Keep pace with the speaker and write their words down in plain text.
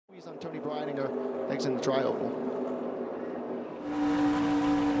He's on Tony Breidinger, exiting the tri-oval.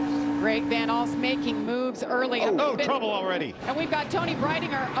 Greg Van Alst making moves early. Oh, trouble already. And we've got Tony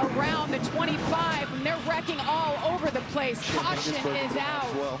Breidinger around the 25, and they're wrecking all over the place. Caution is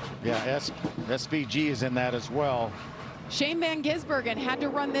out. Well. Yeah, SVG is in that as well. Shane Van Gisbergen had to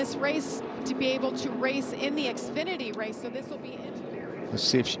run this race to be able to race in the Xfinity race, so this will be interesting. Let's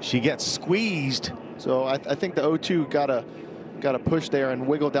see if she gets squeezed. So I think the 02 got a push there and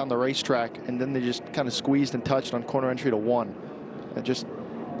wiggled down the racetrack, and then they just kind of squeezed and touched on corner entry to 1. And just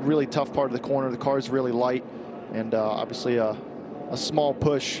really tough part of the corner. The car is really light, and obviously a small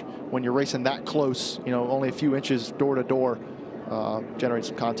push when you're racing that close, you know, only a few inches door to door, generates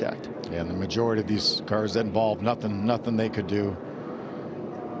some contact. Yeah, and the majority of these cars involved nothing they could do.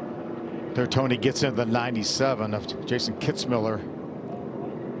 There, Tony gets into the 97 of Jason Kitzmiller.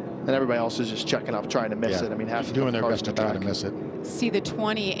 And everybody else is just checking up, trying to miss it. I mean, half doing their best to try to miss it. See the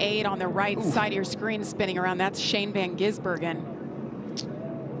 28 on the right side of your screen spinning around. That's Shane Van Gisbergen.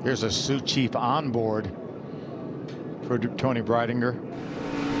 Here's a Sioux Chief on board for Tony Breidinger.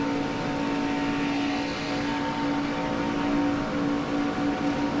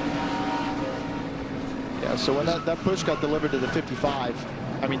 Yeah, so when that push got delivered to the 55,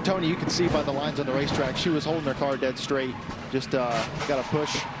 I mean, Tony, you can see by the lines on the racetrack, she was holding her car dead straight. Just got a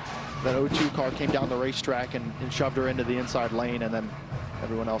push. That 02 car came down the racetrack and shoved her into the inside lane, and then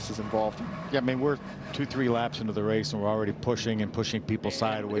everyone else is involved. Yeah, I mean, we're 2-3 laps into the race, and we're already pushing people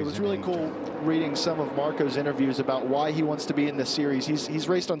sideways. It was really cool reading some of Marco's interviews about why he wants to be in this series. He's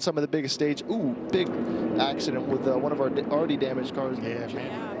raced on some of the biggest stage. Ooh, big accident with one of our already damaged cars. Yeah,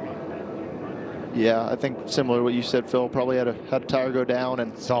 man. Yeah, I think similar to what you said, Phil. Probably had a tire go down,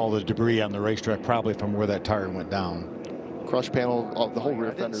 and it's all the debris on the racetrack, probably from where that tire went down. Crush panel, the whole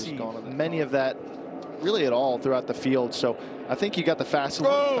rear fender's gone. Many of that, really at all, throughout the field. So I think you got the fastest.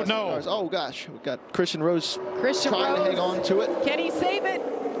 Oh no! Cars. Oh gosh, we got Christian Rose trying to hang on to it. Can he save it?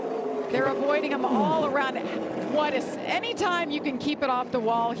 They're avoiding him all around. Anytime you can keep it off the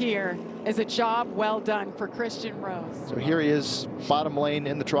wall here is a job well done for Christian Rose. So here he is, bottom lane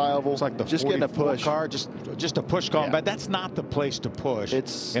in the tri-oval. It's like the just getting a push. Car, just a push going, but that's not the place to push.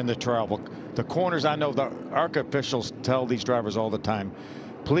 It's in the tri-oval. The corners, I know the ARCA officials tell these drivers all the time,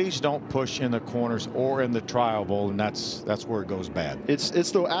 please don't push in the corners or in the tri-oval, and that's where it goes bad. It's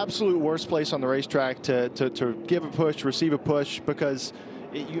the absolute worst place on the racetrack to give a push, receive a push, because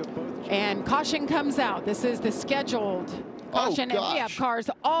you have both. And caution comes out. This is the scheduled caution, and we have cars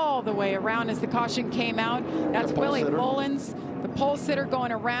all the way around as the caution came out. That's Willie Mullins, the pole sitter,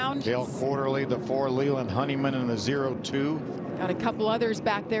 going around. Dale Quarterly, the 4 Leland Honeyman, and the 02. Got a couple others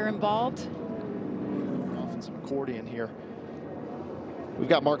back there involved. Some accordion here. We've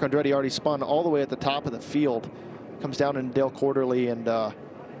got Mark Andretti already spun all the way at the top of the field. Comes down in Dale Quarterly, and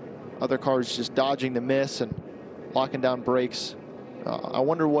other cars just dodging the miss and locking down brakes. I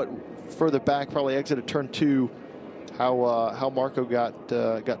wonder what further back, probably exited turn 2, how Marco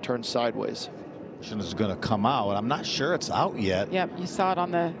got turned sideways. Is going to come out. I'm not sure it's out yet. Yep, you saw it on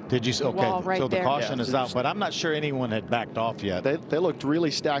the wall right so the there. caution is out, but I'm not sure anyone had backed off yet. They looked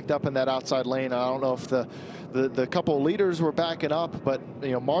really stacked up in that outside lane. I don't know if the couple of leaders were backing up, but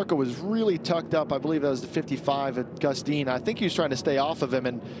you know, Marco was really tucked up. I believe that was the 55 at Gus Dean. I think he was trying to stay off of him,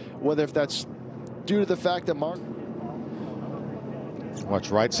 and whether if that's due to the fact that Watch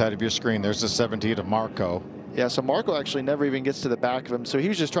right side of your screen. There's the 17 of Marco. Yeah, so Marco actually never even gets to the back of him. So he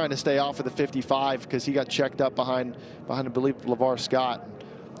was just trying to stay off of the 55 because he got checked up behind I believe, LeVar Scott.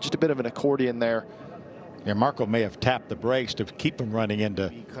 Just a bit of an accordion there. Yeah, Marco may have tapped the brakes to keep him running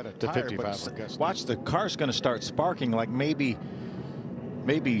into the 55. Watch, the car's going to start sparking, like maybe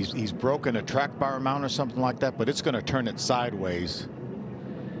he's broken a track bar mount or something like that, but it's going to turn it sideways.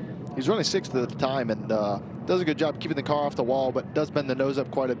 He's running 6th at the time, and does a good job keeping the car off the wall, but does bend the nose up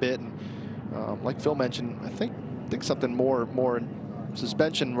quite a bit. And like Phil mentioned, I think something more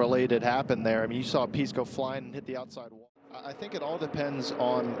suspension related happened there. I mean, you saw a piece go flying and hit the outside wall. I think it all depends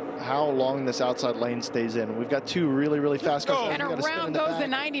on how long this outside lane stays in. We've got 2 really fast cars. And around goes the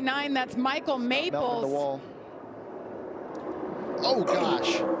 99. That's Michael Maples. The wall. Oh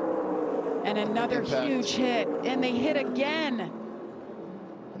gosh. And another huge hit, and they hit again.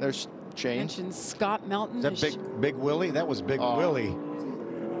 And there's Shane. Mentioned Scott Melton. Is that Big Willie? That was Big Willie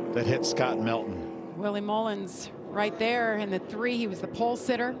that hit Scott Melton. Willie Mullins right there in the 3. He was the pole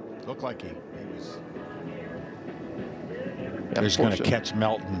sitter. Looked like he was. He's going to catch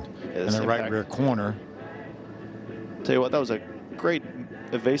Melton in the right rear corner. Tell you what, that was a great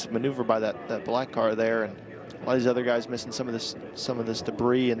evasive maneuver by that black car there, and a lot of these other guys missing some of this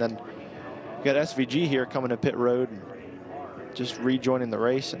debris. And then you got SVG here coming to pit road. And just rejoining the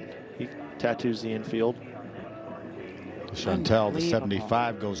race, and he tattoos the infield. Chantel, the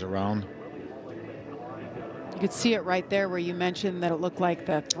 75 goes around. You could see it right there where you mentioned that it looked like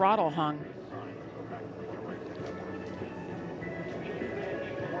the throttle hung.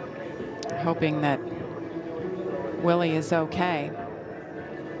 Hoping that Willie is okay.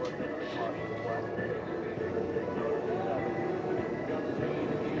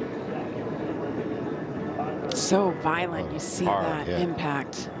 So violent, you see that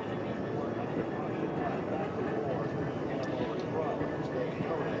impact.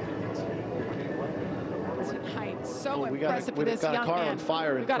 So impressive for this young man.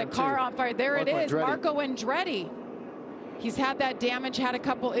 We've got a car on fire. There it is, Marco Andretti. He's had that damage, had a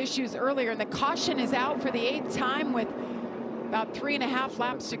couple issues earlier, and the caution is out for the 8th time with about 3.5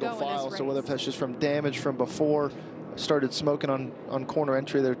 laps to go in this race. So whether that's just from damage from before, started smoking on corner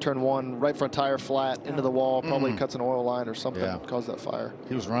entry there, turn 1, right front tire flat into the wall, probably cuts an oil line or something, caused that fire.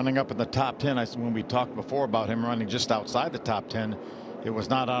 He was running up in the top 10. When we talked before about him running just outside the top 10, it was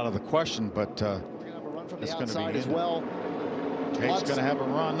not out of the question, but it's going to be as well. Jake's going to have a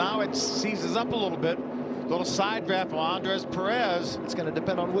run. Now it seizes up a little bit. Little side draft on Andres Perez. It's going to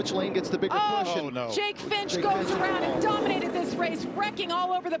depend on which lane gets the bigger push. Oh, no. Jake Finch goes around and dominated this race, wrecking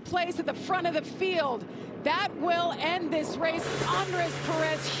all over the place at the front of the field. That will end this race. Andres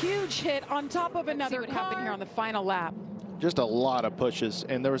Perez, huge hit on top of another. Let's see what happened here on the final lap. Just a lot of pushes,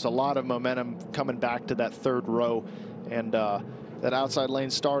 and there was a lot of momentum coming back to that 3rd row, and that outside lane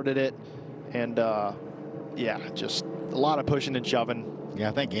started it, and yeah, just a lot of pushing and shoving. Yeah,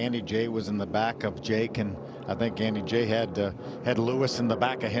 I think Andy J was in the back of Jake, and I think Andy J had Lewis in the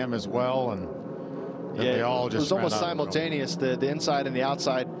back of him as well, and they all just. It was almost simultaneous. The inside and the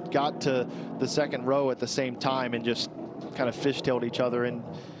outside got to the 2nd row at the same time and just kind of fishtailed each other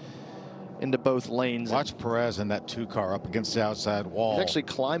into both lanes. Watch Perez in that 2 car up against the outside wall. He's actually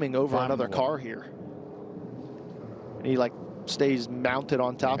climbing over another car here, and he like stays mounted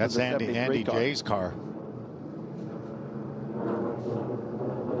on top of the 73 Andy car. J's car.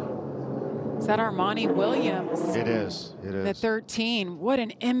 Is that Armani Williams? It is. It is. The 13. What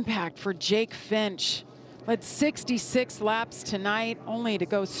an impact for Jake Finch. Led 66 laps tonight, only to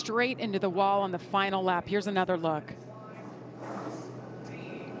go straight into the wall on the final lap. Here's another look.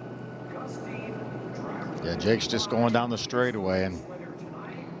 Yeah, Jake's just going down the straightaway, and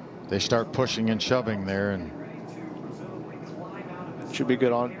they start pushing and shoving there, and should be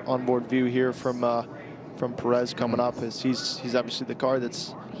good onboard view here from Perez coming up, as he's obviously the car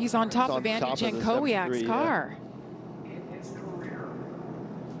that's. He's on top of Andy Jankowiak's car.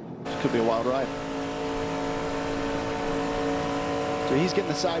 This could be a wild ride. So he's getting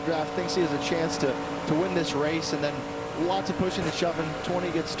the side draft, thinks he has a chance to win this race, and then lots of pushing and shoving.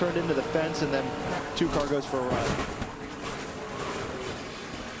 20 gets turned into the fence, and then 2 car goes for a ride.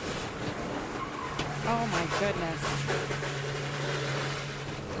 Oh my goodness.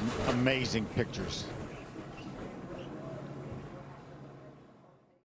 Amazing pictures.